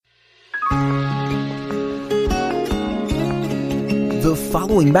The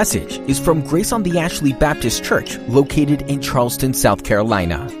following message is from Grace on the Ashley Baptist Church, located in Charleston, South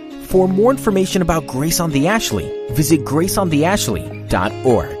Carolina. For more information about Grace on the Ashley, visit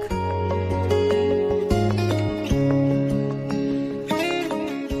graceontheashley.org.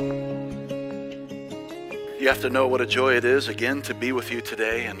 You have to know what a joy it is, again, to be with you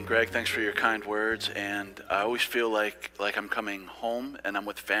today. And Greg, thanks for your kind words. And I always feel like I'm coming home and I'm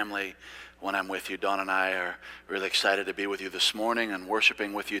with family when I'm with you. Dawn and I are really excited to be with you this morning and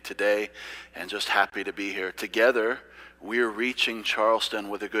worshiping with you today, and just happy to be here. Together, we're reaching Charleston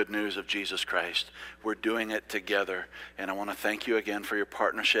with the good news of Jesus Christ. We're doing it together. And I want to thank you again for your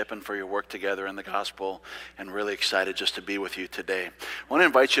partnership and for your work together in the gospel, and really excited just to be with you today. I want to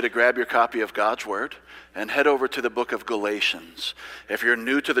invite you to grab your copy of God's Word and head over to the book of Galatians. If you're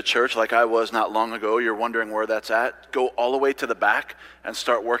new to the church like I was not long ago, you're wondering where that's at, go all the way to the back and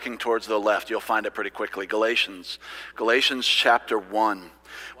start working towards the left. You'll find it pretty quickly. Galatians chapter 1.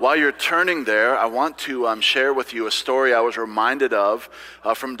 While you're turning there, I want to share with you a story I was reminded of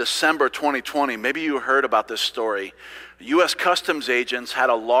from December 2020. Maybe you heard about this story. U.S. Customs agents had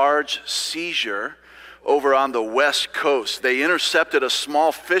a large seizure over on the West Coast. They intercepted a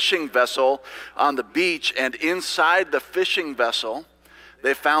small fishing vessel on the beach, and inside the fishing vessel,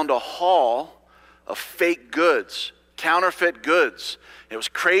 they found a haul of fake goods, counterfeit goods. It was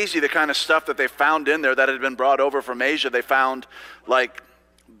crazy, the kind of stuff that they found in there that had been brought over from Asia. They found like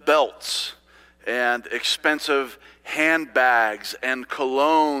belts and expensive handbags and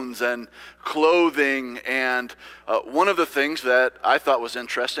colognes and clothing. And one of the things that I thought was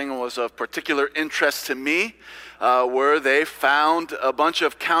interesting and was of particular interest to me were they found a bunch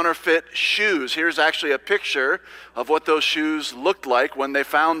of counterfeit shoes. Here's actually a picture of what those shoes looked like when they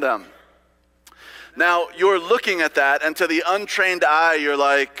found them. Now, you're looking at that, and to the untrained eye, you're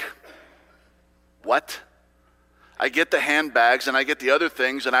like, what? I get the handbags and I get the other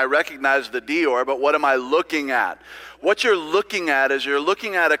things and I recognize the Dior, but what am I looking at? What you're looking at is you're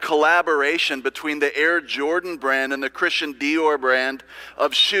looking at a collaboration between the Air Jordan brand and the Christian Dior brand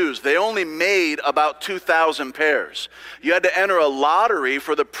of shoes. They only made about 2,000 pairs. You had to enter a lottery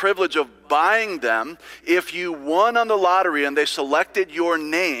for the privilege of buying them. If you won on the lottery and they selected your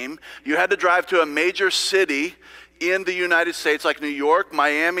name, you had to drive to a major city in the United States, like New York,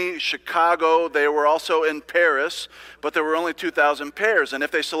 Miami, Chicago. They were also in Paris, but there were only 2,000 pairs. And if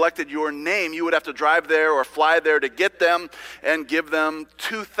they selected your name, you would have to drive there or fly there to get them and give them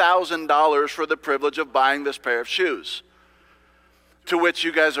 $2,000 for the privilege of buying this pair of shoes. To which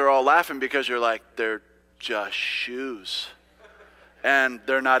you guys are all laughing because you're like, they're just shoes. And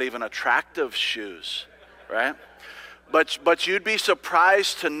they're not even attractive shoes, right? But you'd be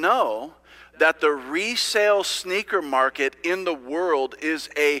surprised to know that the resale sneaker market in the world is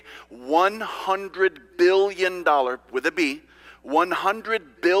a $100 billion, with a B, $100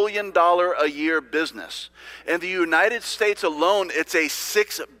 billion a year business. In the United States alone, it's a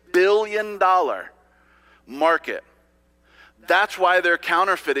 $6 billion market. That's why they're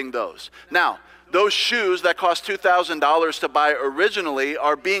counterfeiting those. Now, those shoes that cost $2,000 to buy originally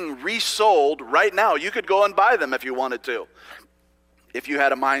are being resold right now. You could go and buy them if you wanted to, if you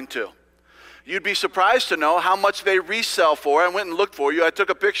had a mind to. You'd be surprised to know how much they resell for. I went and looked for you. I took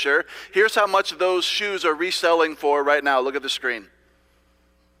a picture. Here's how much those shoes are reselling for right now. Look at the screen.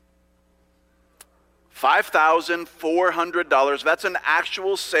 $5,400. That's an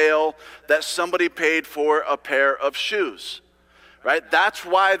actual sale that somebody paid for a pair of shoes, right? That's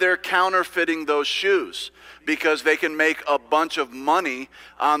why they're counterfeiting those shoes, because they can make a bunch of money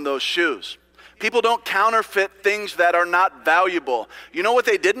on those shoes. People don't counterfeit things that are not valuable. You know what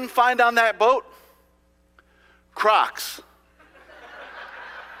they didn't find on that boat? Crocs.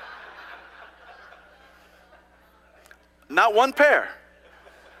 Not one pair.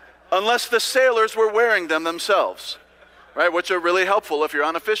 Unless the sailors were wearing them themselves, right? Which are really helpful if you're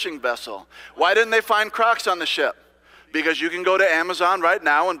on a fishing vessel. Why didn't they find Crocs on the ship? Because you can go to Amazon right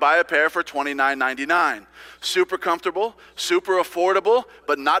now and buy a pair for $29.99. Super comfortable, super affordable,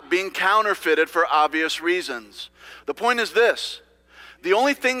 but not being counterfeited for obvious reasons. The point is this: the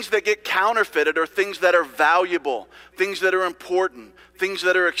only things that get counterfeited are things that are valuable, things that are important, things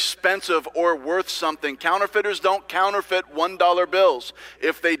that are expensive or worth something. Counterfeiters don't counterfeit $1 bills.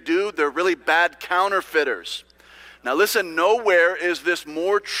 If they do, they're really bad counterfeiters. Now listen, nowhere is this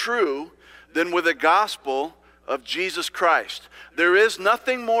more true than with the gospel of Jesus Christ. There is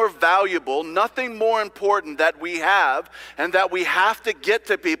nothing more valuable, nothing more important that we have and that we have to get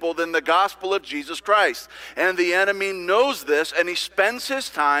to people than the gospel of Jesus Christ. And the enemy knows this, and he spends his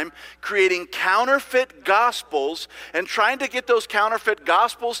time creating counterfeit gospels and trying to get those counterfeit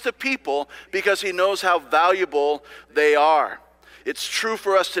gospels to people because he knows how valuable they are. It's true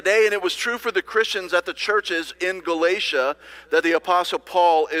for us today, and it was true for the Christians at the churches in Galatia that the Apostle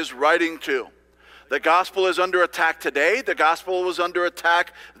Paul is writing to. The gospel is under attack today. The gospel was under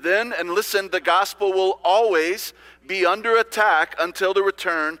attack then. And listen, the gospel will always be under attack until the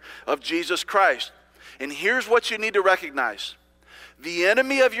return of Jesus Christ. And here's what you need to recognize. The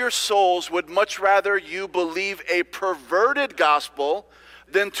enemy of your souls would much rather you believe a perverted gospel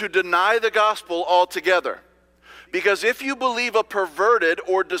than to deny the gospel altogether. Because if you believe a perverted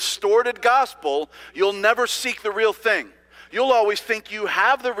or distorted gospel, you'll never seek the real thing. You'll always think you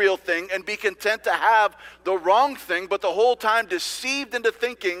have the real thing and be content to have the wrong thing, but the whole time deceived into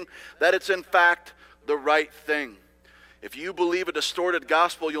thinking that it's in fact the right thing. If you believe a distorted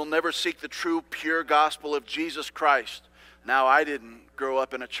gospel, you'll never seek the true, pure gospel of Jesus Christ. Now, I didn't grow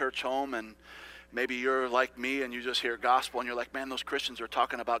up in a church home, and maybe you're like me and you just hear gospel and you're like, man, those Christians are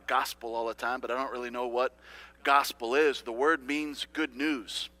talking about gospel all the time, but I don't really know what gospel is. The word means good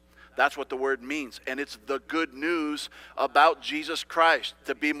news. That's what the word means. And it's the good news about Jesus Christ.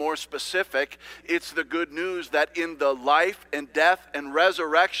 To be more specific, it's the good news that in the life and death and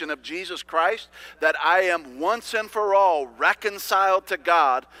resurrection of Jesus Christ, that I am once and for all reconciled to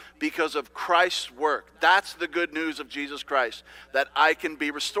God because of Christ's work. That's the good news of Jesus Christ, that I can be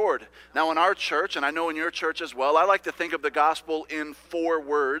restored. Now in our church, and I know in your church as well, I like to think of the gospel in 4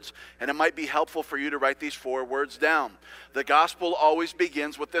 words, and it might be helpful for you to write these 4 words down. The gospel always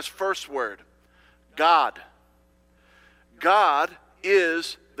begins with this first word, God. God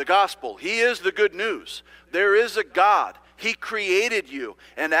is the gospel. He is the good news. There is a God. He created you,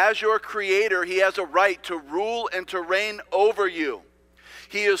 and as your creator, he has a right to rule and to reign over you.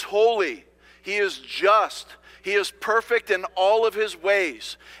 He is holy. He is just. He is perfect in all of his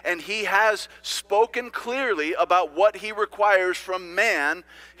ways. And he has spoken clearly about what he requires from man,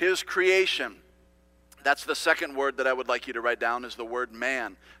 his creation. That's the second word that I would like you to write down, is the word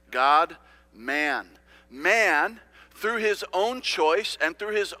man. God, man. Man, through his own choice and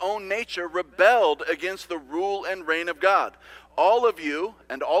through his own nature, rebelled against the rule and reign of God. All of you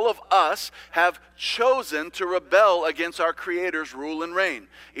and all of us have chosen to rebel against our Creator's rule and reign,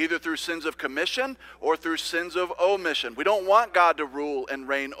 either through sins of commission or through sins of omission. We don't want God to rule and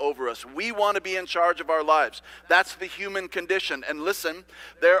reign over us. We want to be in charge of our lives. That's the human condition. And listen,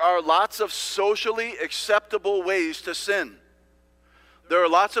 there are lots of socially acceptable ways to sin. There are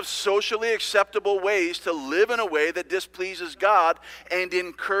lots of socially acceptable ways to live in a way that displeases God and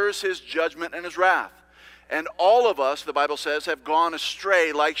incurs his judgment and his wrath. And all of us, the Bible says, have gone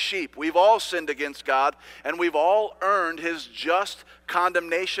astray like sheep. We've all sinned against God, and we've all earned his just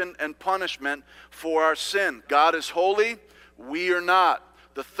condemnation and punishment for our sin. God is holy, we are not.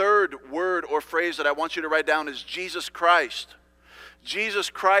 The third word or phrase that I want you to write down is Jesus Christ. Jesus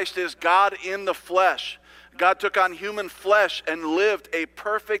Christ is God in the flesh. God took on human flesh and lived a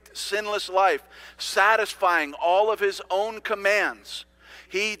perfect, sinless life, satisfying all of his own commands.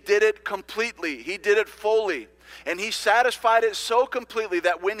 He did it completely. He did it fully. And he satisfied it so completely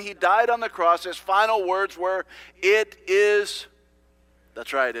that when he died on the cross, his final words were, "It is,"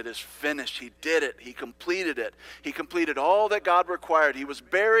 that's right, "it is finished." He did it. He completed it. He completed all that God required. He was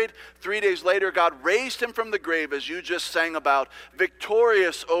buried. 3 days later, God raised him from the grave, as you just sang about,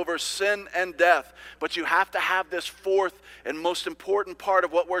 victorious over sin and death. But you have to have this fourth and most important part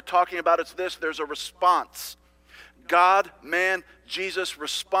of what we're talking about. It's this: there's a response. God, man, Jesus,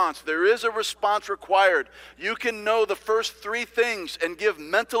 response. There is a response required. You can know the first 3 things and give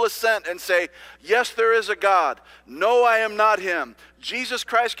mental assent and say, yes, there is a God. No, I am not him. Jesus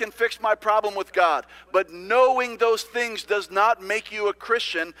Christ can fix my problem with God. But knowing those things does not make you a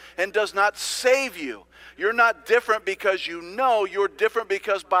Christian and does not save you. You're not different because you know. You're different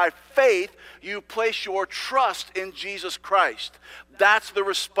because by faith you place your trust in Jesus Christ. That's the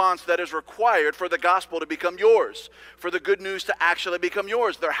response that is required for the gospel to become yours, for the good news to actually become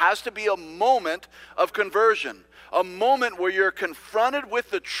yours. There has to be a moment of conversion, a moment where you're confronted with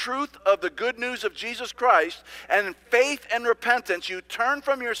the truth of the good news of Jesus Christ, and in faith and repentance you turn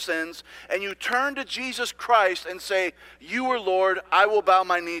from your sins and you turn to Jesus Christ and say, "You are Lord, I will bow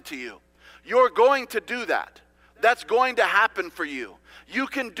my knee to you." You're going to do that. That's going to happen for you. You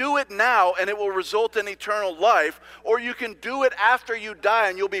can do it now and it will result in eternal life, or you can do it after you die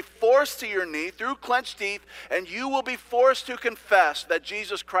and you'll be forced to your knee through clenched teeth, and you will be forced to confess that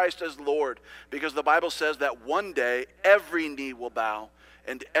Jesus Christ is Lord, because the Bible says that one day every knee will bow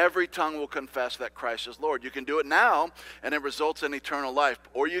and every tongue will confess that Christ is Lord. You can do it now and it results in eternal life,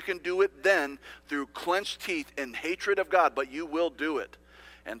 or you can do it then through clenched teeth in hatred of God, but you will do it.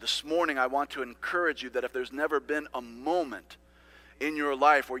 And this morning I want to encourage you that if there's never been a moment in your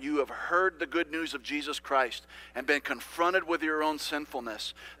life where you have heard the good news of Jesus Christ and been confronted with your own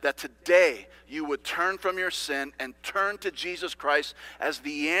sinfulness, that today you would turn from your sin and turn to Jesus Christ as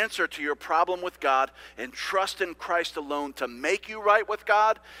the answer to your problem with God, and trust in Christ alone to make you right with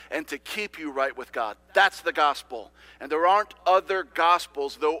God and to keep you right with God. That's the gospel. And there aren't other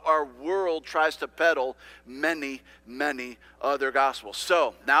gospels, though our world tries to peddle many, many other gospels.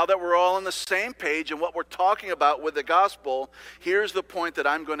 So, now that we're all on the same page and what we're talking about with the gospel, here's the point that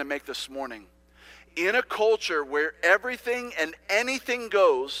I'm going to make this morning. In a culture where everything and anything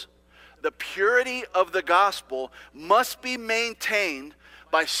goes, the purity of the gospel must be maintained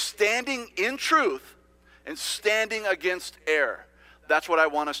by standing in truth and standing against error. That's what I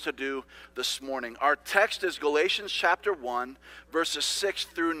want us to do this morning. Our text is Galatians chapter 1, verses 6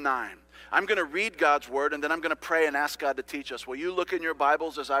 through 9. I'm going to read God's word, and then I'm going to pray and ask God to teach us. Will you look in your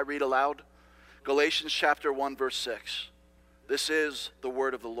Bibles as I read aloud? Galatians chapter 1, verse 6. This is the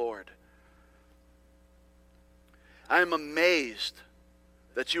word of the Lord. I am amazed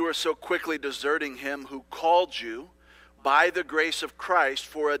that you are so quickly deserting him who called you by the grace of Christ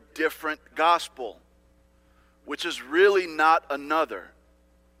for a different gospel, which is really not another.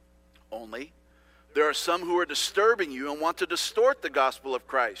 Only there are some who are disturbing you and want to distort the gospel of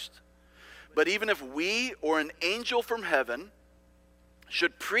Christ. But even if we or an angel from heaven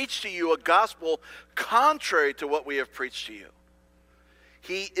should preach to you a gospel contrary to what we have preached to you,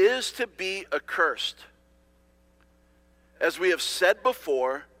 he is to be accursed. As we have said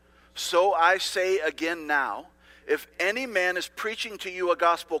before, so I say again now, if any man is preaching to you a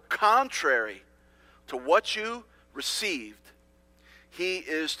gospel contrary to what you received, he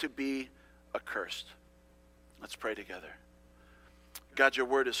is to be accursed. Let's pray together. God, your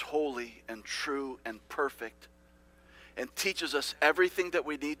word is holy and true and perfect, and teaches us everything that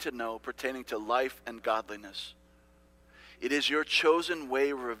we need to know pertaining to life and godliness. It is your chosen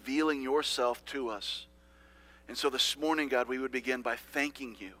way revealing yourself to us. And so this morning, God, we would begin by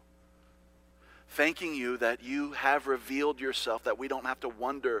thanking you. Thanking you that you have revealed yourself, that we don't have to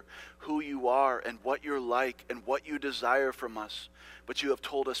wonder who you are and what you're like and what you desire from us. But you have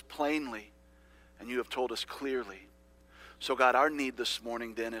told us plainly and you have told us clearly. So God, our need this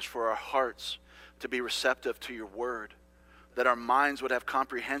morning then is for our hearts to be receptive to your word, that our minds would have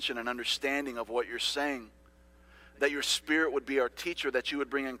comprehension and understanding of what you're saying, that your Spirit would be our teacher, that you would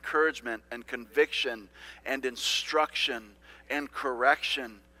bring encouragement and conviction and instruction and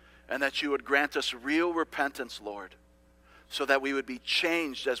correction, and that you would grant us real repentance, Lord, so that we would be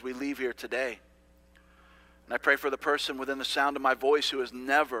changed as we leave here today. And I pray for the person within the sound of my voice who has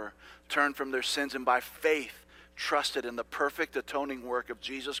never turned from their sins and by faith trusted in the perfect atoning work of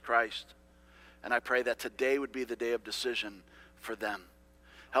Jesus Christ. And I pray that today would be the day of decision for them.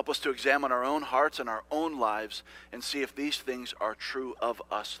 Help us to examine our own hearts and our own lives and see if these things are true of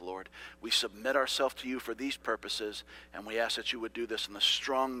us, Lord. We submit ourselves to you for these purposes, and we ask that you would do this in the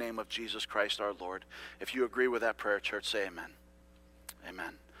strong name of Jesus Christ our Lord. If you agree with that prayer, church, say amen.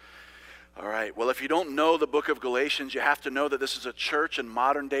 Amen. All right, well, if you don't know the book of Galatians, you have to know that this is a church in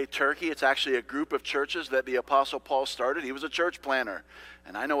modern-day Turkey. It's actually a group of churches that the Apostle Paul started. He was a church planner,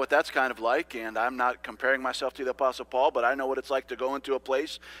 and I know what that's kind of like, and I'm not comparing myself to the Apostle Paul, but I know what it's like to go into a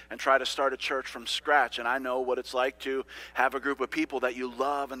place and try to start a church from scratch, and I know what it's like to have a group of people that you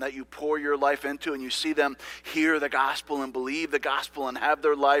love and that you pour your life into, and you see them hear the gospel and believe the gospel and have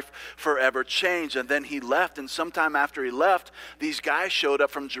their life forever changed. And then he left, and sometime after he left, these guys showed up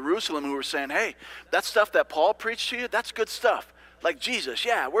from Jerusalem who were saying, hey, that stuff that Paul preached to you, that's good stuff. Like Jesus,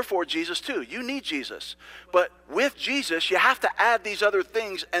 yeah, we're for Jesus too. You need Jesus. But with Jesus, you have to add these other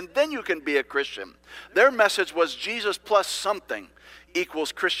things, and then you can be a Christian. Their message was Jesus plus something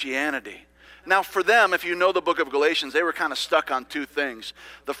equals Christianity. Now for them, if you know the book of Galatians, they were kind of stuck on two things.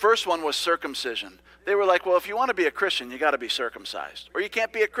 The first one was circumcision. They were like, well, if you want to be a Christian, you got to be circumcised. Or you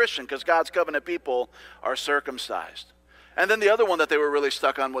can't be a Christian because God's covenant people are circumcised. And then the other one that they were really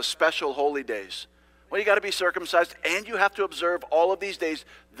stuck on was special holy days. Well, you got to be circumcised and you have to observe all of these days,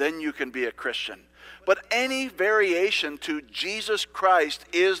 then you can be a Christian. But any variation to Jesus Christ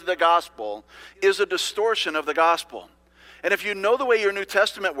is the gospel, is a distortion of the gospel. And if you know the way your New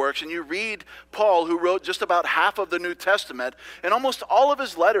Testament works, and you read Paul, who wrote just about half of the New Testament, in almost all of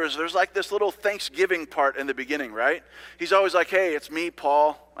his letters, there's like this little Thanksgiving part in the beginning, right? He's always like, hey, it's me,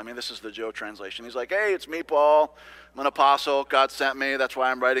 Paul. I mean, this is the Joe translation. He's like, hey, it's me, Paul. I'm an apostle. God sent me. That's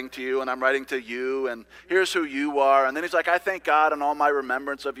why I'm writing to you, and I'm writing to you, and here's who you are. And then he's like, I thank God in all my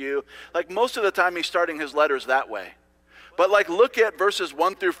remembrance of you. Like most of the time, he's starting his letters that way. But like, look at verses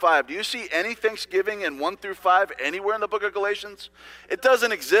 1 through 5. Do you see any thanksgiving in 1 through 5 anywhere in the book of Galatians? It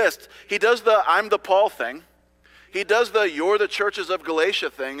doesn't exist. He does the I'm the Paul thing. He does the you're the churches of Galatia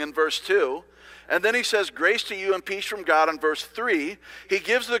thing in verse 2. And then he says grace to you and peace from God in verse 3. He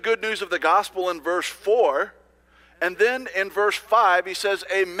gives the good news of the gospel in verse 4. And then in verse 5 he says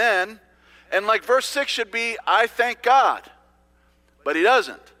amen. And like verse 6 should be I thank God. But he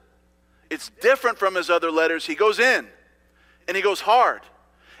doesn't. It's different from his other letters. He goes in. And he goes hard.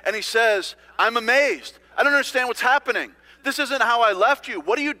 And he says, I'm amazed. I don't understand what's happening. This isn't how I left you.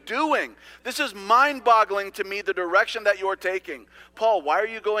 What are you doing? This is mind-boggling to me, the direction that you're taking. Paul, why are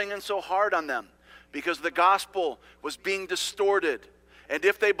you going in so hard on them? Because the gospel was being distorted. And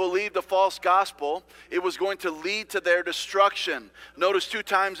if they believed the false gospel, it was going to lead to their destruction. Notice 2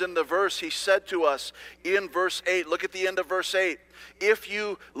 times in the verse, he said to us in verse 8, look at the end of verse 8.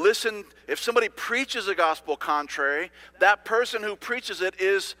 If somebody preaches a gospel contrary, that person who preaches it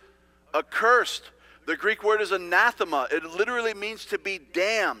is accursed. The Greek word is anathema. It literally means to be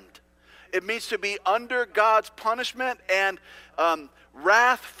damned. It means to be under God's punishment and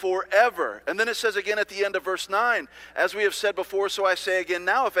wrath forever. And then it says again at the end of verse 9, as we have said before, so I say again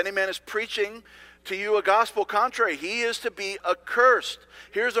now, if any man is preaching to you a gospel contrary, he is to be accursed.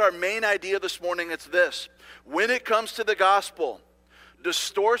 Here's our main idea this morning. It's this. When it comes to the gospel,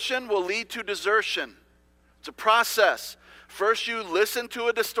 distortion will lead to desertion. It's a process. First you listen to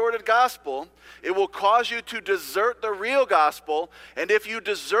a distorted gospel. It will cause you to desert the real gospel. And if you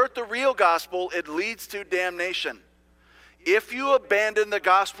desert the real gospel, it leads to damnation. If you abandon the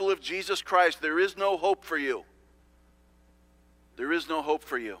gospel of Jesus Christ, there is no hope for you. There is no hope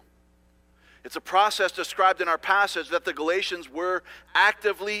for you. It's a process described in our passage that the Galatians were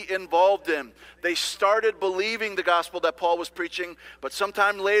actively involved in. They started believing the gospel that Paul was preaching, but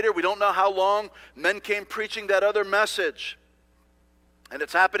sometime later, we don't know how long, men came preaching that other message. And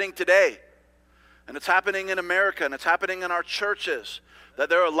it's happening today. And it's happening in America, and it's happening in our churches, that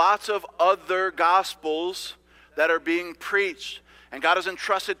there are lots of other gospels that are being preached. And God has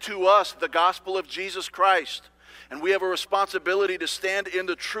entrusted to us the gospel of Jesus Christ. And we have a responsibility to stand in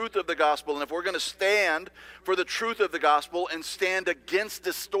the truth of the gospel. And if we're going to stand for the truth of the gospel and stand against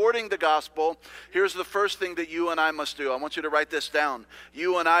distorting the gospel, here's the first thing that you and I must do. I want you to write this down.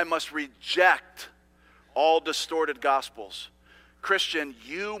 You and I must reject all distorted gospels. Christian,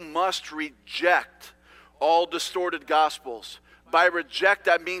 you must reject all distorted gospels. By reject,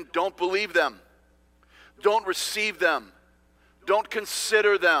 I mean don't believe them. Don't receive them. Don't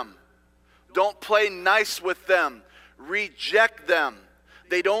consider them. Don't play nice with them. Reject them.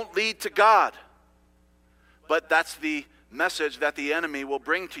 They don't lead to God. But that's the message that the enemy will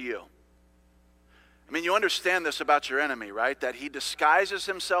bring to you. I mean, you understand this about your enemy, right? That he disguises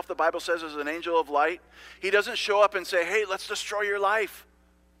himself, the Bible says, as an angel of light. He doesn't show up and say, hey, let's destroy your life.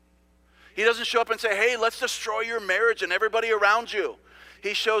 He doesn't show up and say, hey, let's destroy your marriage and everybody around you.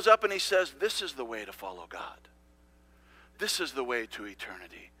 He shows up and he says, this is the way to follow God. This is the way to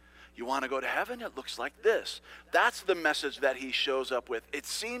eternity. You want to go to heaven? It looks like this. That's the message that he shows up with. It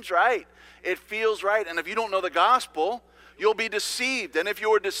seems right. It feels right. And if you don't know the gospel, you'll be deceived. And if you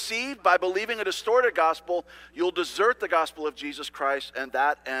are deceived by believing a distorted gospel, you'll desert the gospel of Jesus Christ, and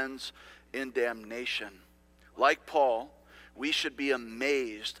that ends in damnation. Like Paul, we should be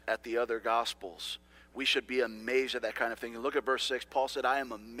amazed at the other gospels. We should be amazed at that kind of thing. And look at verse 6. Paul said, I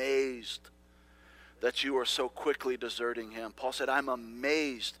am amazed that you are so quickly deserting him. Paul said, I'm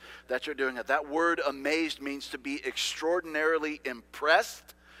amazed that you're doing it. That word amazed means to be extraordinarily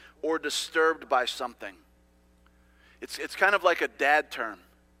impressed or disturbed by something. It's kind of like a dad term.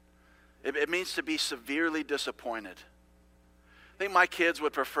 It means to be severely disappointed. I think my kids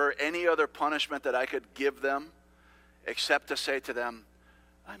would prefer any other punishment that I could give them except to say to them,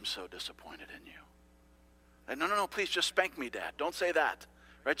 I'm so disappointed in you. And no, please just spank me, Dad. Don't say that.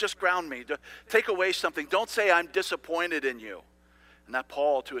 Right? Just ground me. Take away something. Don't say I'm disappointed in you. And that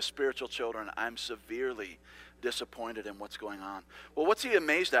Paul to his spiritual children, I'm severely disappointed in what's going on. Well, what's he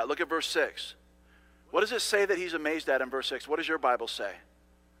amazed at? Look at verse 6. What does it say that he's amazed at in verse 6? What does your Bible say?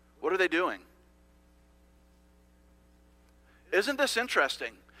 What are they doing? Isn't this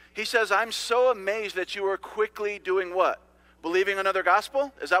interesting? He says, I'm so amazed that you are quickly doing what? Believing another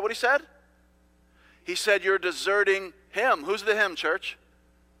gospel? Is that what he said? He said, you're deserting Him. Who's the him, church?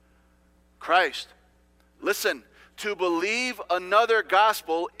 Christ. Listen, to believe another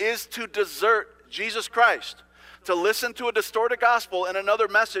gospel is to desert Jesus Christ. To listen to a distorted gospel and another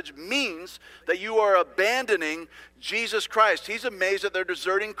message means that you are abandoning Jesus Christ. He's amazed that they're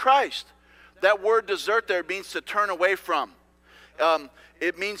deserting Christ. That word desert there means to turn away from.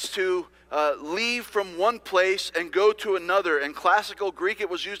 It means to leave from one place and go to another. In classical Greek, it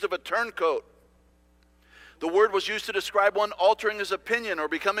was used of a turncoat. The word was used to describe one altering his opinion or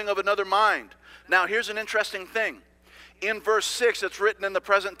becoming of another mind. Now, here's an interesting thing. In verse 6, it's written in the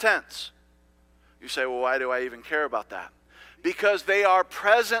present tense. You say, well, why do I even care about that? Because they are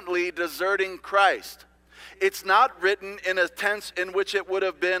presently deserting Christ. It's not written in a tense in which it would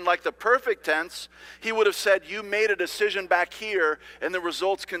have been like the perfect tense. He would have said, you made a decision back here, and the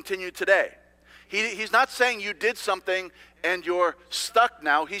results continue today. He's not saying you did something and you're stuck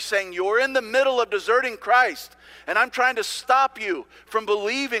now. He's saying you're in the middle of deserting Christ, and I'm trying to stop you from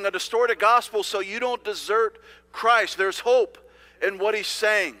believing a distorted gospel so you don't desert Christ. There's hope in what he's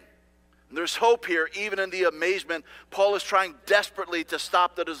saying. There's hope here, even in the amazement. Paul is trying desperately to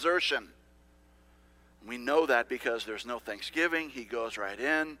stop the desertion. We know that because there's no thanksgiving. He goes right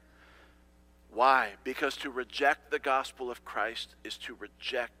in. Why? Because to reject the gospel of Christ is to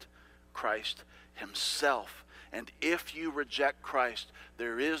reject Christ himself. And if you reject Christ,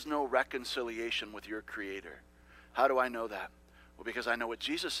 there is no reconciliation with your Creator. How do I know that? Well, because I know what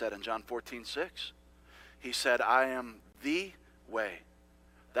Jesus said in John 14:6. He said, I am the way.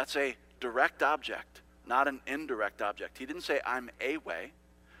 That's a direct object, not an indirect object. He didn't say, I'm a way.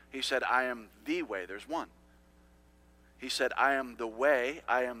 He said, I am the way. There's one. He said, I am the way.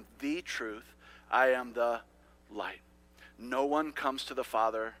 I am the truth. I am the light. No one comes to the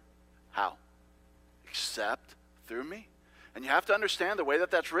Father, how? Except through me. And you have to understand the way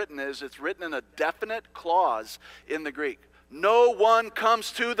that that's written is it's written in a definite clause in the Greek. No one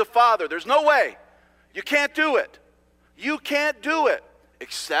comes to the Father. There's no way. You can't do it. You can't do it.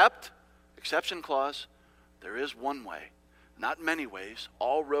 Except, exception clause, there is one way. Not many ways.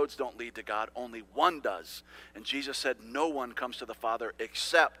 All roads don't lead to God. Only one does. And Jesus said, no one comes to the Father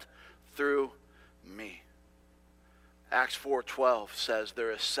except through me. Acts 4:12 says,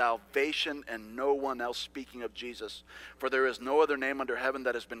 there is salvation and no one else, speaking of Jesus. For there is no other name under heaven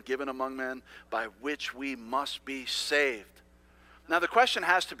that has been given among men by which we must be saved. Now the question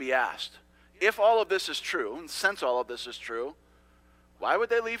has to be asked. If all of this is true, and since all of this is true, why would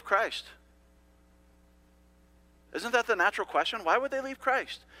they leave Christ? Isn't that the natural question? Why would they leave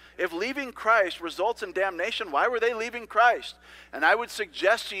Christ? If leaving Christ results in damnation, why were they leaving Christ? And I would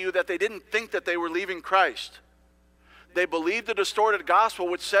suggest to you that they didn't think that they were leaving Christ. They believed the distorted gospel,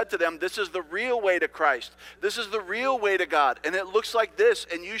 which said to them, this is the real way to Christ. This is the real way to God. And it looks like this,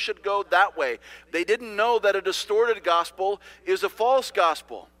 and you should go that way. They didn't know that a distorted gospel is a false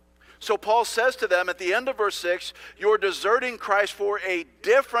gospel. So Paul says to them at the end of verse 6, you're deserting Christ for a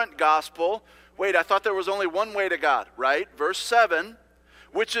different gospel. Wait, I thought there was only one way to God, right? Verse 7,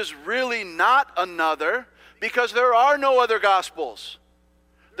 which is really not another, because there are no other gospels.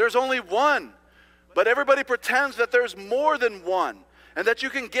 There's only one. But everybody pretends that there's more than one, and that you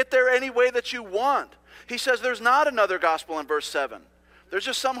can get there any way that you want. He says there's not another gospel in verse 7. There's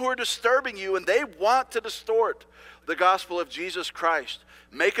just some who are disturbing you, and they want to distort the gospel of Jesus Christ.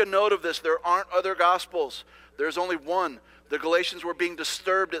 Make a note of this. There aren't other gospels. There's only one. The Galatians were being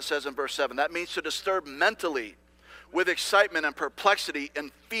disturbed, it says in verse 7. That means to disturb mentally with excitement and perplexity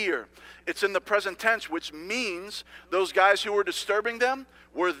and fear. It's in the present tense, which means those guys who were disturbing them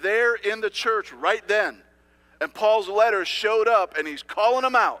were there in the church right then. And Paul's letter showed up, and he's calling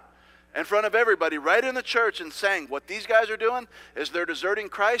them out in front of everybody right in the church and saying, what these guys are doing is they're deserting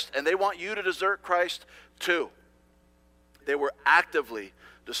Christ, and they want you to desert Christ too. They were actively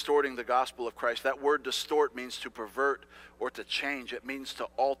distorting the gospel of Christ. That word distort means to pervert or to change. It means to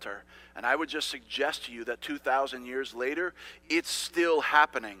alter. And I would just suggest to you that 2,000 years later, it's still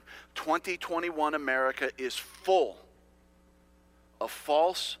happening. 2021 America is full of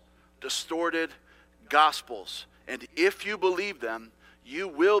false, distorted gospels. And if you believe them, you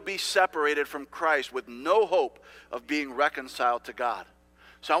will be separated from Christ with no hope of being reconciled to God.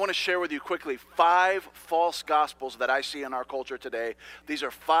 So I want to share with you quickly 5 false gospels that I see in our culture today. These are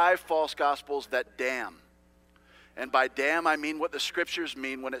 5 false gospels that damn. And by damn, I mean what the scriptures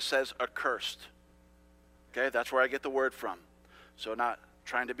mean when it says accursed. Okay, that's where I get the word from. So not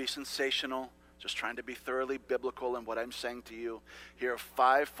trying to be sensational, just trying to be thoroughly biblical in what I'm saying to you. Here are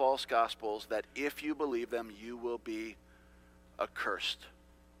 5 false gospels that if you believe them, you will be accursed.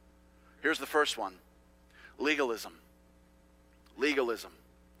 Here's the first one. Legalism. Legalism.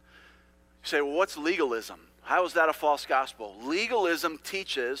 You say, well, what's legalism? How is that a false gospel? Legalism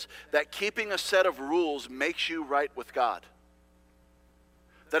teaches that keeping a set of rules makes you right with God.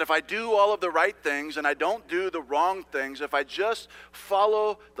 That if I do all of the right things and I don't do the wrong things, if I just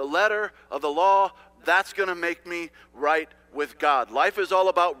follow the letter of the law, that's going to make me right with God. Life is all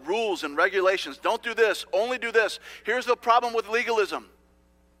about rules and regulations. Don't do this, only do this. Here's the problem with legalism.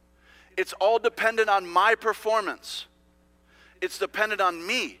 It's all dependent on my performance. It's dependent on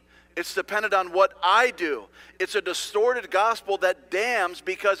me. It's dependent on what I do. It's a distorted gospel that damns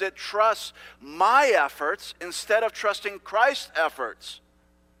because it trusts my efforts instead of trusting Christ's efforts.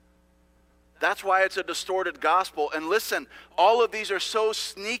 That's why it's a distorted gospel. And listen, all of these are so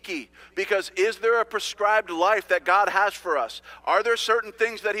sneaky because is there a prescribed life that God has for us? Are there certain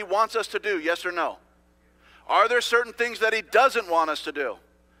things that He wants us to do? Yes or no? Are there certain things that He doesn't want us to do?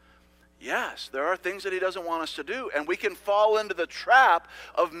 Yes, there are things that He doesn't want us to do, and we can fall into the trap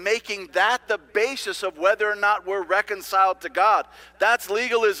of making that the basis of whether or not we're reconciled to God. That's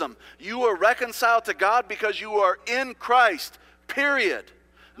legalism. You are reconciled to God because you are in Christ, period.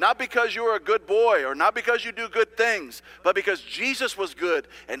 Not because you're a good boy or not because you do good things, but because Jesus was good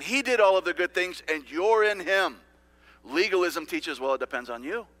and He did all of the good things and you're in Him. Legalism teaches, well, it depends on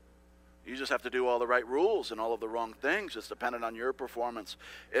you. You just have to do all the right rules and all of the wrong things. It's dependent on your performance.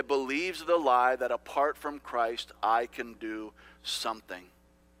 It believes the lie that apart from Christ, I can do something.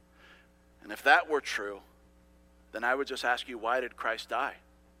 And if that were true, then I would just ask you, why did Christ die?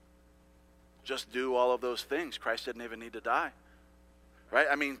 Just do all of those things. Christ didn't even need to die. Right?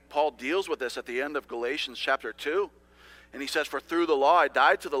 I mean, Paul deals with this at the end of Galatians chapter 2. And he says, for through the law I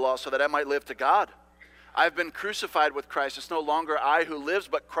died to the law so that I might live to God. I've been crucified with Christ. It's no longer I who lives,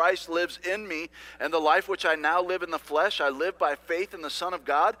 but Christ lives in me. And the life which I now live in the flesh, I live by faith in the Son of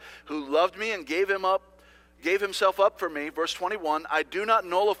God, who loved me and gave himself up for me. Verse 21, I do not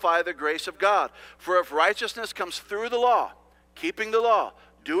nullify the grace of God. For if righteousness comes through the law, keeping the law,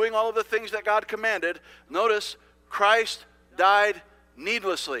 doing all of the things that God commanded, notice, Christ died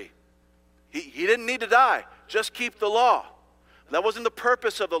needlessly. He didn't need to die. Just keep the law. That wasn't the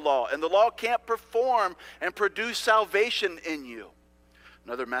purpose of the law. And the law can't perform and produce salvation in you.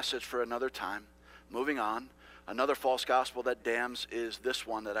 Another message for another time. Moving on. Another false gospel that damns is this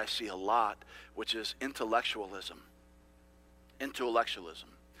one that I see a lot, which is intellectualism. Intellectualism.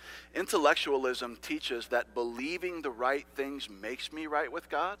 Intellectualism teaches that believing the right things makes me right with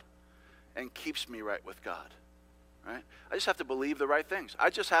God and keeps me right with God. Right? I just have to believe the right things.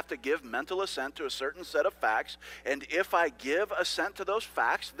 I just have to give mental assent to a certain set of facts, and if I give assent to those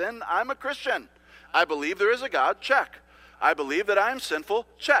facts, then I'm a Christian. I believe there is a God, check. I believe that I am sinful,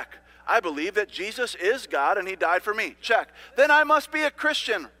 check. I believe that Jesus is God and He died for me, check. Then I must be a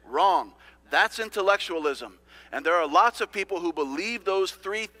Christian, wrong. That's intellectualism. And there are lots of people who believe those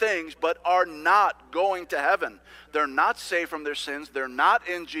three things but are not going to heaven. They're not saved from their sins. They're not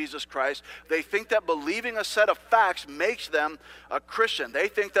in Jesus Christ. They think that believing a set of facts makes them a Christian. They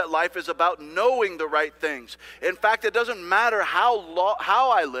think that life is about knowing the right things. In fact, it doesn't matter how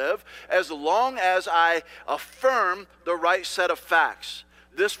I live as long as I affirm the right set of facts.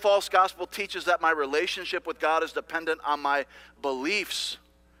 This false gospel teaches that my relationship with God is dependent on my beliefs.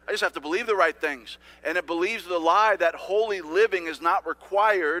 I just have to believe the right things. And it believes the lie that holy living is not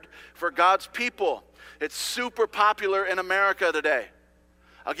required for God's people. It's super popular in America today.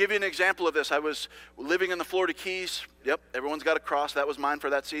 I'll give you an example of this. I was living in the Florida Keys. Yep, everyone's got a cross. That was mine for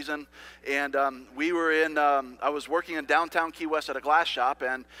that season. And I was working in downtown Key West at a glass shop,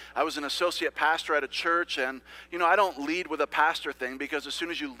 and I was an associate pastor at a church. And, I don't lead with a pastor thing, because as soon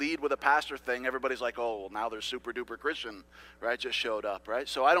as you lead with a pastor thing, everybody's like, oh, well, now they're super duper Christian, right? Just showed up, right?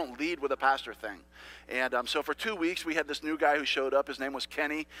 So I don't lead with a pastor thing. And so for 2 weeks, we had this new guy who showed up. His name was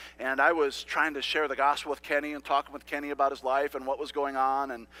Kenny. And I was trying to share the gospel with Kenny and talking with Kenny about his life and what was going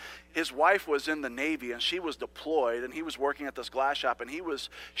on. And his wife was in the Navy, and she was deployed, and he was working at this glass shop, and he was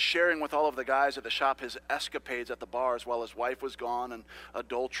sharing with all of the guys at the shop his escapades at the bars while his wife was gone, and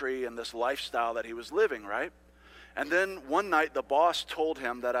adultery and this lifestyle that he was living, right? And then one night the boss told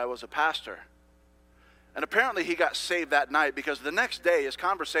him that I was a pastor. And apparently he got saved that night, because the next day his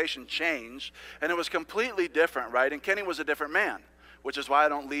conversation changed and it was completely different, right? And Kenny was a different man, which is why I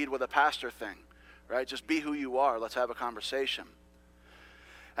don't lead with a pastor thing, right? Just be who you are. Let's have a conversation.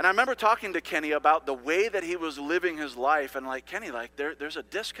 And I remember talking to Kenny about the way that he was living his life, and like, Kenny, like there's a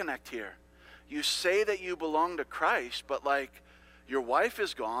disconnect here. You say that you belong to Christ, but like your wife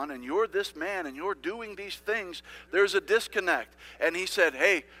is gone and you're this man and you're doing these things. There's a disconnect. And he said,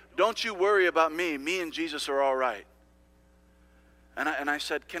 hey, don't you worry about me. Me and Jesus are all right. And I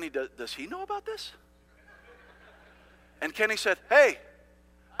said, Kenny, does he know about this? And Kenny said, hey,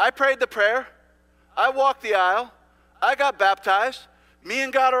 I prayed the prayer. I walked the aisle. I got baptized. Me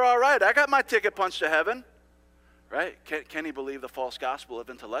and God are all right. I got my ticket punched to heaven. Right? Can he believe the false gospel of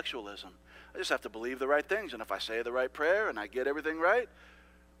intellectualism? I just have to believe the right things. And if I say the right prayer and I get everything right,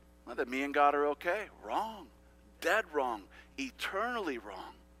 well, then me and God are okay. Wrong. Dead wrong. Eternally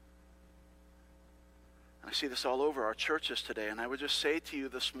wrong. And I see this all over our churches today. And I would just say to you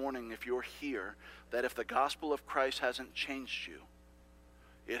this morning, if you're here, that if the gospel of Christ hasn't changed you,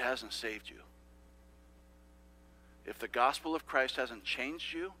 it hasn't saved you. If the gospel of Christ hasn't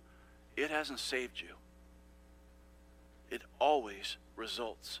changed you, it hasn't saved you. It always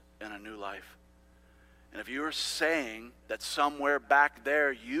results in a new life. And if you're saying that somewhere back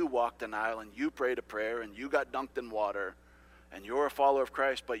there you walked an aisle and you prayed a prayer and you got dunked in water and you're a follower of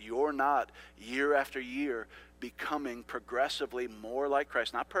Christ, but you're not year after year becoming progressively more like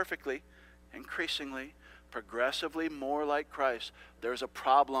Christ, not perfectly, increasingly, progressively more like Christ, there's a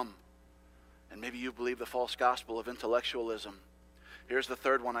problem. And maybe you believe the false gospel of intellectualism. Here's the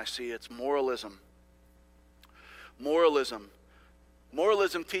third one I see. It's moralism. Moralism.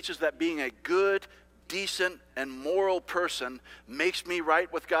 Moralism teaches that being a good, decent, and moral person makes me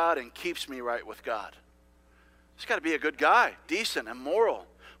right with God and keeps me right with God. It's got to be a good guy, decent and moral.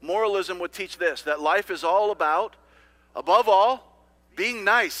 Moralism would teach this, that life is all about, above all, being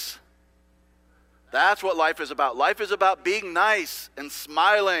nice. That's what life is about. Life is about being nice and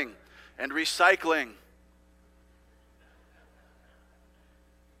smiling and recycling.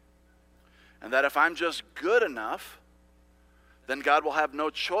 And that if I'm just good enough, then God will have no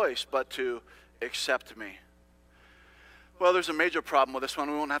choice but to accept me. Well, there's a major problem with this one.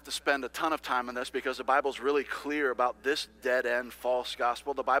 We won't have to spend a ton of time on this because the Bible's really clear about this dead-end false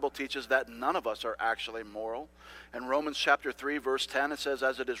gospel. The Bible teaches that none of us are actually moral. In Romans chapter 3, verse 10, it says,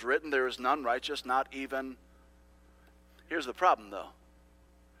 as it is written, there is none righteous, not even. Here's the problem, though.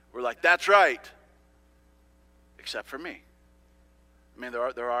 We're like, that's right, except for me. I mean,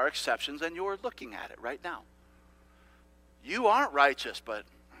 there are exceptions, and you're looking at it right now. You aren't righteous, but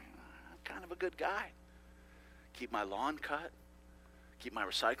I'm kind of a good guy. Keep my lawn cut. Keep my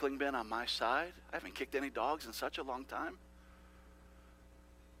recycling bin on my side. I haven't kicked any dogs in such a long time.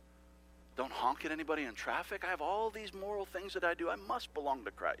 Don't honk at anybody in traffic. I have all these moral things that I do. I must belong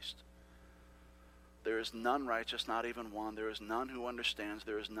to Christ. There is none righteous, not even one. There is none who understands.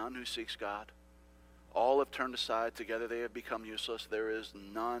 There is none who seeks God. All have turned aside. Together they have become useless. There is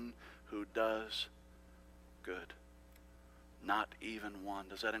none who does good. Not even one.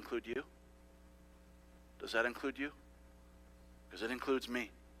 Does that include you? Does that include you? Because it includes me.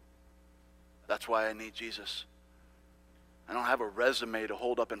 That's why I need Jesus. I don't have a resume to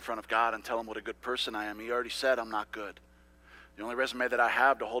hold up in front of God and tell him what a good person I am. He already said I'm not good. The only resume that I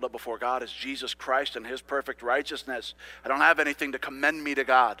have to hold up before God is Jesus Christ and his perfect righteousness. I don't have anything to commend me to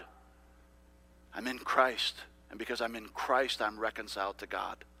God. I'm in Christ. And because I'm in Christ, I'm reconciled to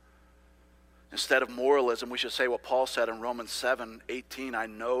God. Instead of moralism, we should say what Paul said in Romans 7:18. I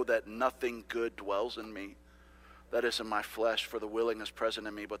know that nothing good dwells in me. That is in my flesh, for the willing is present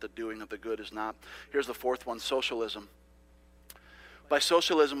in me, but the doing of the good is not. Here's the fourth one, socialism. By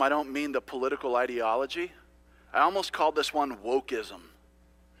socialism, I don't mean the political ideology. I almost called this one wokeism.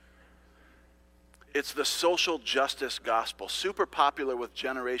 It's the social justice gospel, super popular with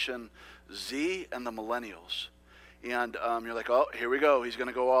Generation Z and the millennials. And you're like, oh, here we go. He's going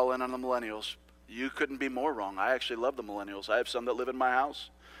to go all in on the millennials. You couldn't be more wrong. I actually love the millennials. I have some that live in my house.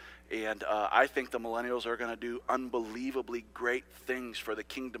 And I think the millennials are going to do unbelievably great things for the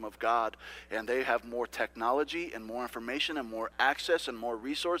kingdom of God. And they have more technology and more information and more access and more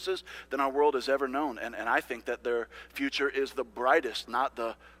resources than our world has ever known. And I think that their future is the brightest, not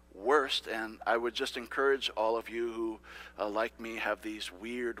the worst. And I would just encourage all of you who, like me, have these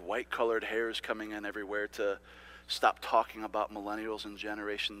weird white-colored hairs coming in everywhere to stop talking about millennials and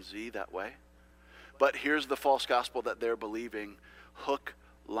Generation Z that way. But here's the false gospel that they're believing. Hook,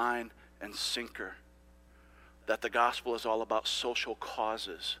 line, and sinker. That the gospel is all about social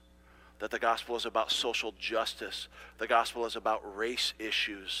causes. That the gospel is about social justice. The gospel is about race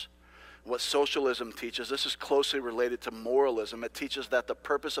issues. What socialism teaches, this is closely related to moralism. It teaches that the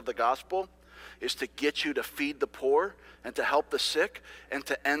purpose of the gospel is to get you to feed the poor and to help the sick and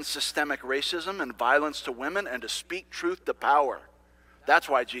to end systemic racism and violence to women and to speak truth to power. That's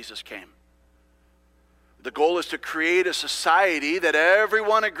why Jesus came. The goal is to create a society that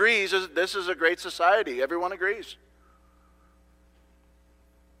everyone agrees this is a great society. Everyone agrees.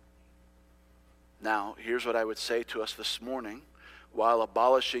 Now, here's what I would say to us this morning. While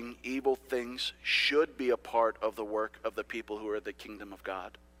abolishing evil things should be a part of the work of the people who are the kingdom of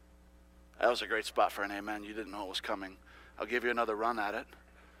God. That was a great spot for an amen. You didn't know it was coming. I'll give you another run at it.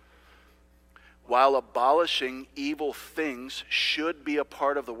 while abolishing evil things should be a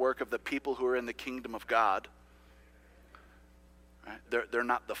part of the work of the people who are in the kingdom of God, right? They're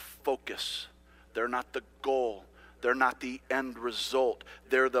not the focus. They're not the goal. They're not the end result.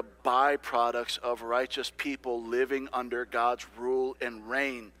 They're the byproducts of righteous people living under God's rule and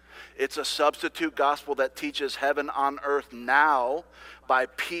reign. It's a substitute gospel that teaches heaven on earth now by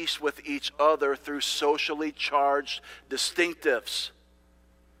peace with each other through socially charged distinctives.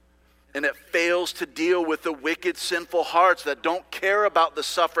 And it fails to deal with the wicked, sinful hearts that don't care about the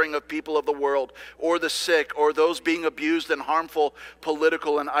suffering of people of the world or the sick or those being abused in harmful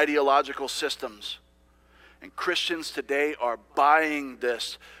political and ideological systems. And Christians today are buying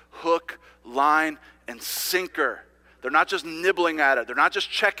this hook, line, and sinker. They're not just nibbling at it. They're not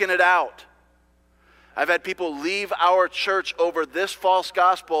just checking it out. I've had people leave our church over this false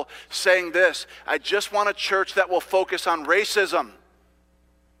gospel saying this: I just want a church that will focus on racism.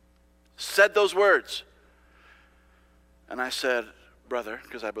 Said those words. And I said, brother,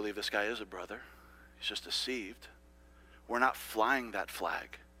 because I believe this guy is a brother, he's just deceived. We're not flying that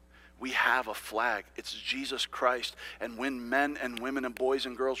flag. We have a flag. It's Jesus Christ. And when men and women and boys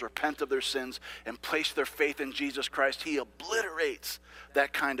and girls repent of their sins and place their faith in Jesus Christ, he obliterates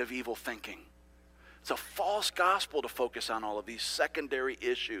that kind of evil thinking. It's a false gospel to focus on all of these secondary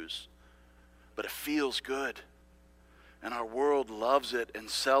issues, but it feels good. And our world loves it and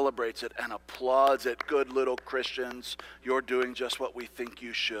celebrates it and applauds it. Good little Christians, you're doing just what we think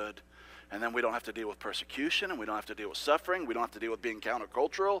you should. And then we don't have to deal with persecution, and we don't have to deal with suffering. We don't have to deal with being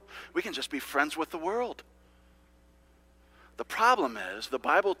countercultural. We can just be friends with the world. The problem is, the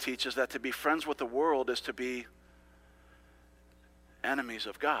Bible teaches that to be friends with the world is to be enemies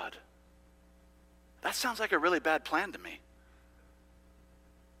of God. That sounds like a really bad plan to me.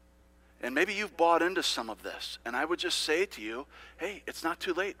 And maybe you've bought into some of this. And I would just say to you, hey, it's not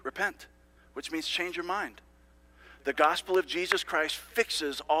too late. Repent, which means change your mind. The gospel of Jesus Christ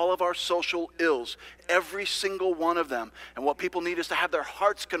fixes all of our social ills, every single one of them. And what people need is to have their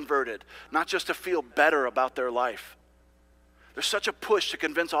hearts converted, not just to feel better about their life. There's such a push to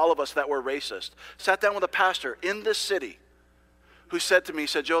convince all of us that we're racist. Sat down with a pastor in this city who said to me, he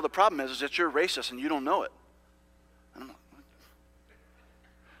said, Joe, the problem is that you're racist and you don't know it. And I'm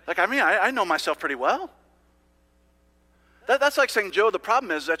like, I know myself pretty well. That's like saying, Joe, the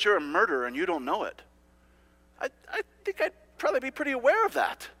problem is that you're a murderer and you don't know it. I think I'd probably be pretty aware of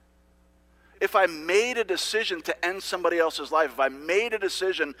that. If I made a decision to end somebody else's life, if I made a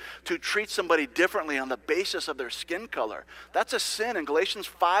decision to treat somebody differently on the basis of their skin color, that's a sin. And Galatians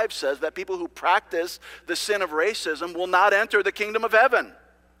 5 says that people who practice the sin of racism will not enter the kingdom of heaven.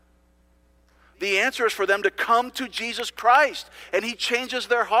 The answer is for them to come to Jesus Christ, and he changes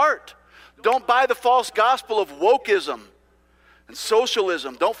their heart. Don't buy the false gospel of wokeism and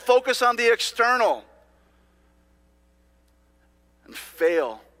socialism. Don't focus on the external. And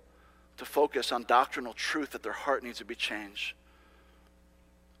fail to focus on doctrinal truth that their heart needs to be changed.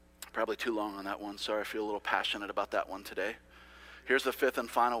 Probably too long on that one. Sorry, I feel a little passionate about that one today. Here's the fifth and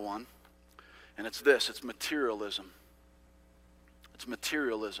final one, and it's this. It's materialism. It's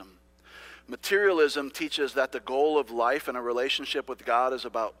materialism. Materialism teaches that the goal of life and a relationship with God is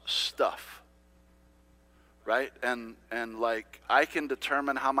about stuff, right? And like, I can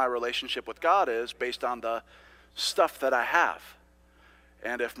determine how my relationship with God is based on the stuff that I have.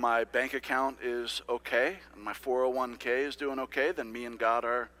 And if my bank account is okay, and my 401k is doing okay, then me and God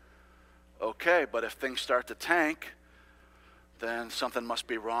are okay. But if things start to tank, then something must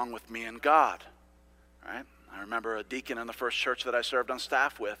be wrong with me and God, right? I remember a deacon in the first church that I served on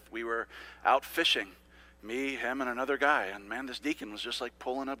staff with. We were out fishing, me, him, and another guy. And man, this deacon was just like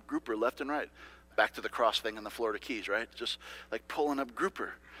pulling up grouper left and right. Back to the cross thing in the Florida Keys, right? Just like pulling up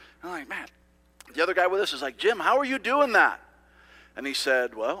grouper. And I'm like, man, the other guy with us is like, Jim, how are you doing that? And he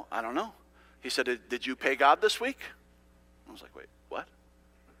said, well, I don't know. He said, did you pay God this week? I was like, wait, what?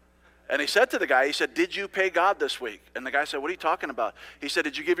 And he said to the guy, he said, did you pay God this week? And the guy said, what are you talking about? He said,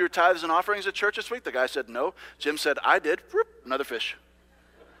 did you give your tithes and offerings at church this week? The guy said, no. Jim said, I did. Whoop, another fish.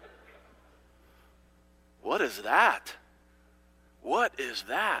 What is that? What is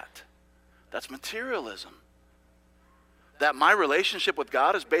that? That's materialism. That my relationship with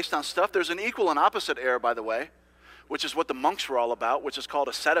God is based on stuff. There's an equal and opposite error, by the way, which is what the monks were all about, which is called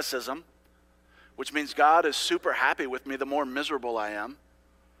asceticism, which means God is super happy with me the more miserable I am.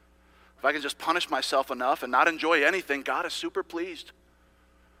 If I can just punish myself enough and not enjoy anything, God is super pleased.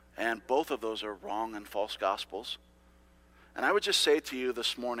 And both of those are wrong and false gospels. And I would just say to you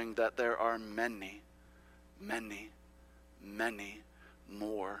this morning that there are many, many, many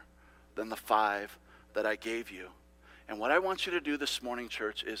more than the 5 that I gave you. And what I want you to do this morning,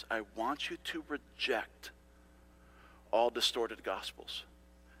 church, is I want you to reject all distorted gospels.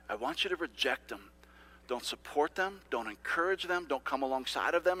 I want you to reject them. Don't support them. Don't encourage them. Don't come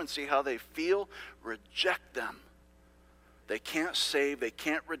alongside of them and see how they feel. Reject them. They can't save. They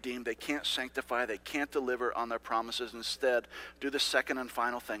can't redeem. They can't sanctify. They can't deliver on their promises. Instead, do the second and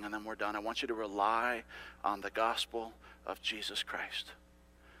final thing, and then we're done. I want you to rely on the gospel of Jesus Christ.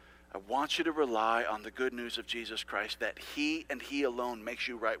 I want you to rely on the good news of Jesus Christ, that he and he alone makes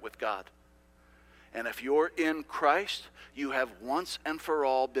you right with God. And if you're in Christ, you have once and for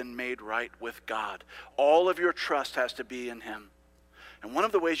all been made right with God. All of your trust has to be in him. And one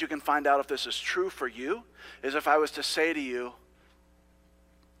of the ways you can find out if this is true for you is if I was to say to you,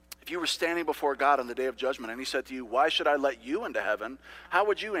 if you were standing before God on the day of judgment and he said to you, why should I let you into heaven? How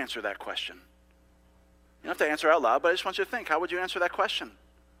would you answer that question? You don't have to answer out loud, but I just want you to think, how would you answer that question?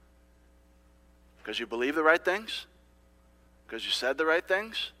 Because you believe the right things? Because you said the right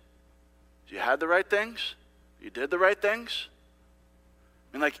things? You had the right things? You did the right things?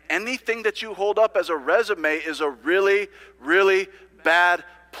 I mean, like anything that you hold up as a resume is a really, really bad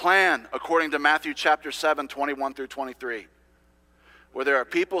plan, according to Matthew chapter 7, 21 through 23. Where there are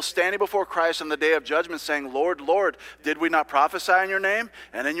people standing before Christ on the day of judgment saying, Lord, Lord, did we not prophesy in your name?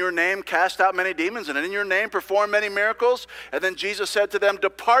 And in your name cast out many demons, and in your name perform many miracles? And then Jesus said to them,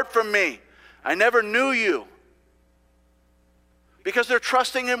 depart from me. I never knew you. Because they're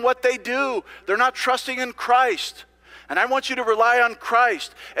trusting in what they do. They're not trusting in Christ. And I want you to rely on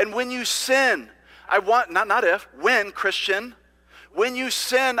Christ. And when you sin, when, Christian, when you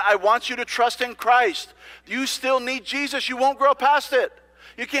sin, I want you to trust in Christ. You still need Jesus. You won't grow past it.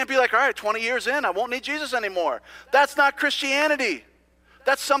 You can't be like, all right, 20 years in, I won't need Jesus anymore. That's not Christianity.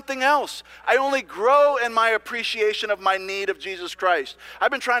 That's something else. I only grow in my appreciation of my need of Jesus Christ.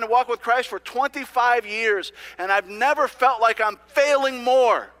 I've been trying to walk with Christ for 25 years, and I've never felt like I'm failing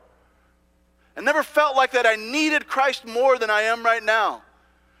more. I never felt like that I needed Christ more than I am right now.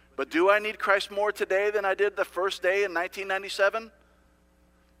 But do I need Christ more today than I did the first day in 1997?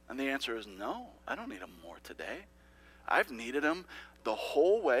 And the answer is no, I don't need him more today. I've needed him the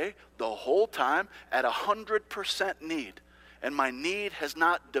whole way, the whole time, at 100% need. And my need has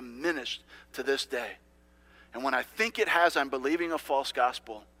not diminished to this day. And when I think it has, I'm believing a false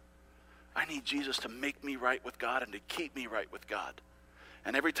gospel. I need Jesus to make me right with God and to keep me right with God.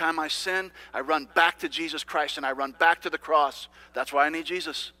 And every time I sin, I run back to Jesus Christ and I run back to the cross. That's why I need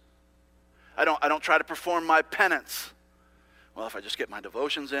Jesus. I don't try to perform my penance. Well, if I just get my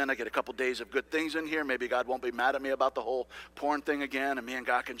devotions in, I get a couple days of good things in here, maybe God won't be mad at me about the whole porn thing again, and me and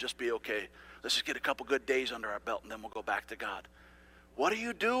God can just be okay. Let's just get a couple good days under our belt, and then we'll go back to God. What are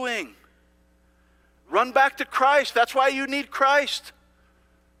you doing? Run back to Christ. That's why you need Christ.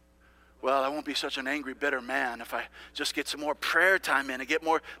 Well, I won't be such an angry, bitter man if I just get some more prayer time in and get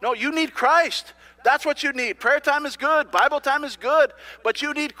more. No, you need Christ. That's what you need. Prayer time is good. Bible time is good. But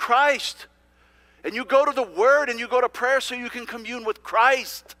you need Christ. And you go to the Word and you go to prayer so you can commune with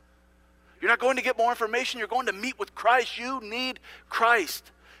Christ. You're not going to get more information. You're going to meet with Christ. You need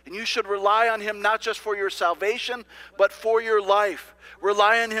Christ. And you should rely on him not just for your salvation, but for your life.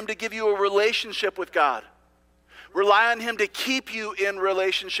 Rely on him to give you a relationship with God. Rely on him to keep you in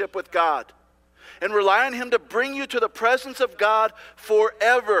relationship with God. And rely on him to bring you to the presence of God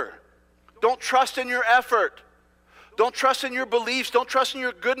forever. Don't trust in your effort. Don't trust in your beliefs. Don't trust in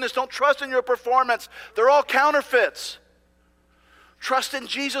your goodness. Don't trust in your performance. They're all counterfeits. Trust in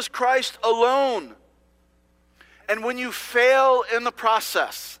Jesus Christ alone. And when you fail in the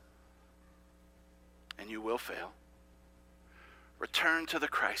process, and you will fail, return to the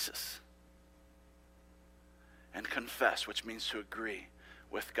crisis and confess, which means to agree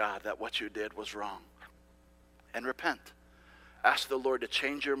with God that what you did was wrong. And repent. Ask the Lord to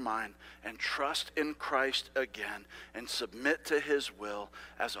change your mind and trust in Christ again and submit to his will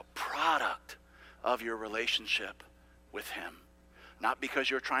as a product of your relationship with him. Not because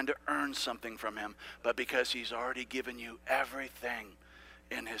you're trying to earn something from him, but because he's already given you everything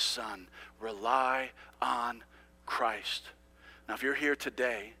in his Son. Rely on Christ. Now, if you're here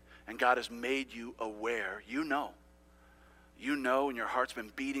today and God has made you aware, you know and your heart's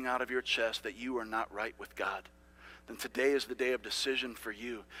been beating out of your chest that you are not right with God, then today is the day of decision for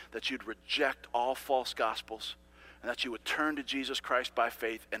you, that you'd reject all false gospels and that you would turn to Jesus Christ by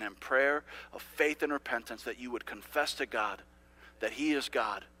faith, and in prayer of faith and repentance that you would confess to God that he is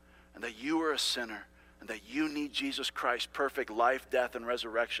God and that you are a sinner and that you need Jesus Christ's perfect life, death, and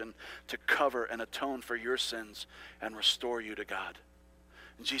resurrection to cover and atone for your sins and restore you to God.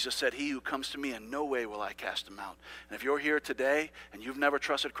 And Jesus said, he who comes to me, in no way will I cast him out. And if you're here today and you've never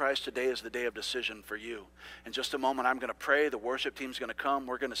trusted Christ, today is the day of decision for you. In just a moment, I'm going to pray. The worship team's going to come.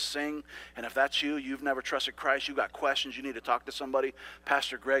 We're going to sing. And if that's you, you've never trusted Christ, you've got questions, you need to talk to somebody,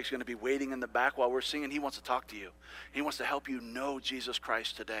 Pastor Greg's going to be waiting in the back while we're singing. He wants to talk to you. He wants to help you know Jesus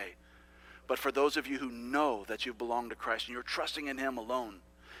Christ today. But for those of you who know that you belong to Christ and you're trusting in him alone,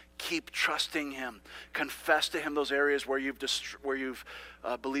 keep trusting him. Confess to him those areas where you've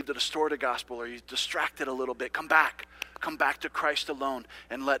believed a distorted gospel or you've distracted a little bit. Come back. Come back to Christ alone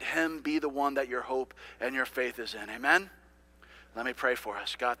and let him be the one that your hope and your faith is in. Amen? Let me pray for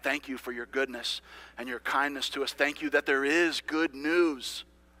us. God, thank you for your goodness and your kindness to us. Thank you that there is good news.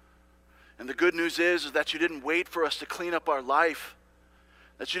 And the good news is that you didn't wait for us to clean up our life.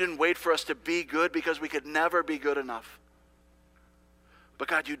 That you didn't wait for us to be good because we could never be good enough. But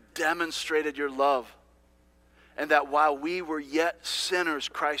God, you demonstrated your love. And that while we were yet sinners,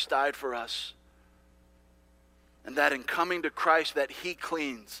 Christ died for us. And that in coming to Christ, that he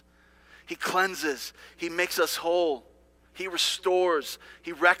cleans. He cleanses. He makes us whole. He restores.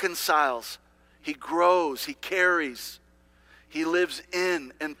 He reconciles. He grows. He carries. He lives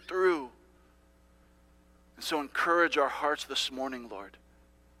in and through. And so encourage our hearts this morning, Lord.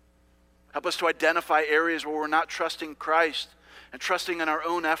 Help us to identify areas where we're not trusting Christ and trusting in our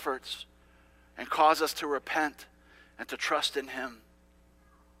own efforts, and cause us to repent and to trust in him.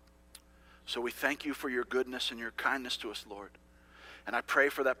 So we thank you for your goodness and your kindness to us, Lord. And I pray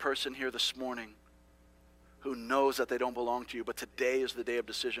for that person here this morning who knows that they don't belong to you, but today is the day of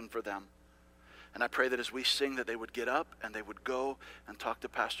decision for them. And I pray that as we sing, that they would get up and they would go and talk to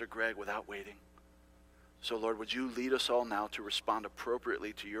Pastor Greg without waiting. So Lord, would you lead us all now to respond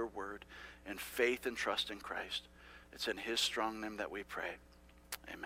appropriately to your word in faith and trust in Christ. It's in his strong name that we pray. Amen.